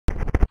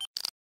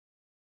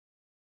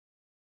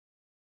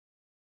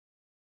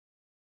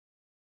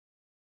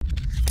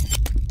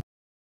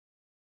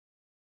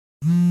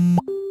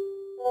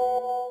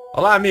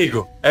Olá,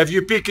 amigo. Have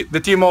you picked the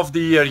team of the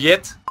year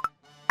yet?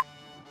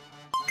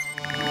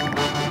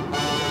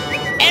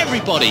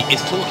 Everybody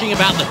is talking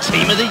about the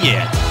team of the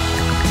year.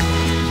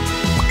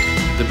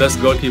 The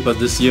best goalkeeper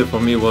this year for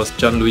me was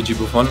Gianluigi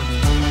Buffon.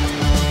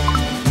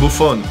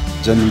 Buffon.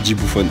 Gianluigi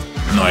Buffon.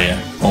 Neuer.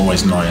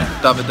 Always Neuer.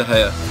 David De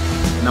Gea.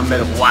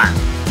 Number one.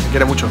 Me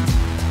quiere mucho.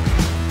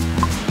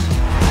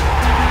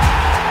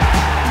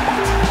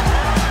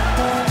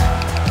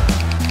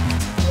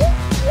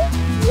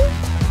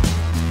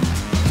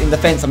 In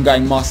defense, I'm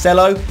going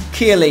Marcelo,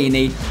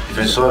 Chiellini.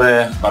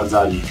 Difensore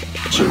Barzagli,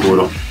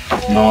 sicuro.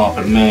 No,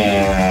 per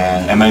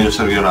me è meglio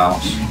Sergio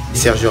Ramos.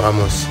 Sergio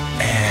Ramos.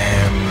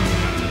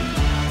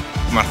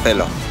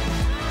 Marcelo.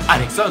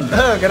 Alexander.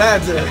 Oh,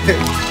 grazie.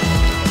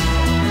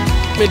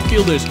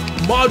 Midfielders,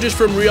 Modric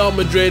from Real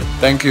Madrid.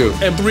 Thank you.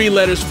 And 3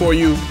 letters for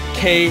you,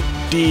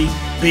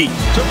 KDB.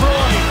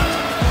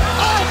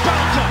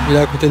 Il est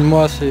à côté de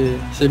moi,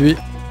 c'est lui.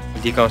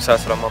 Je dis comme ça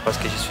seulement parce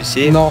que je suis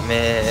sûr. Non,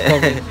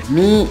 mais...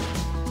 Mi,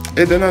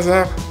 Eden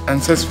Hazard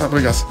and Cesc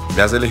Fabregas.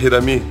 Me has elegido a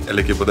mí, el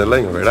equipo del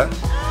año, ¿verdad?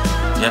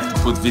 You have to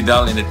put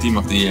Vidal in the team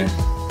of the year.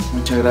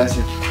 Muchas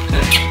gracias.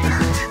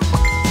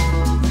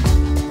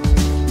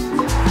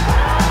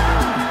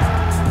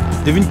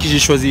 Devine qui j'ai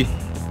choisi.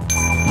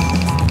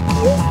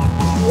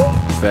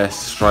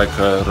 Best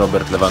striker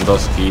Robert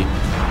Lewandowski,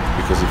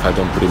 because if I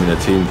don't put him in a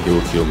team, he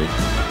will kill me.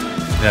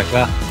 Ja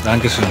klar,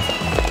 dankeschön.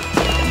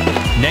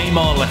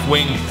 Neymar left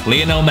wing,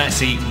 Lionel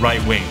Messi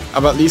right wing.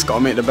 I've at least got to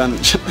make the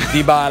bench.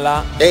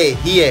 Dybala. Hey,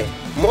 here.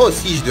 Moi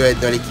aussi, je dois être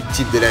dans l'équipe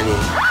type de l'année.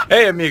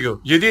 Hey, amigo.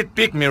 You did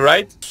pick me,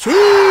 right?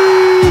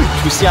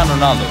 Cristiano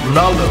Ronaldo.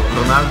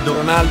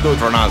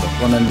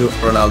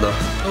 Ronaldo.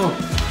 Oh,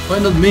 why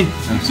not me?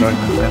 I'm sorry,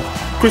 man.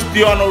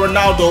 Cristiano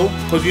Ronaldo,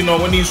 because you know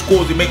when he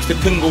scores, he makes the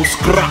thing go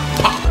scrap,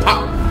 pop,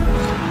 pop.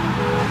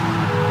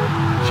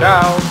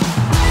 Ciao.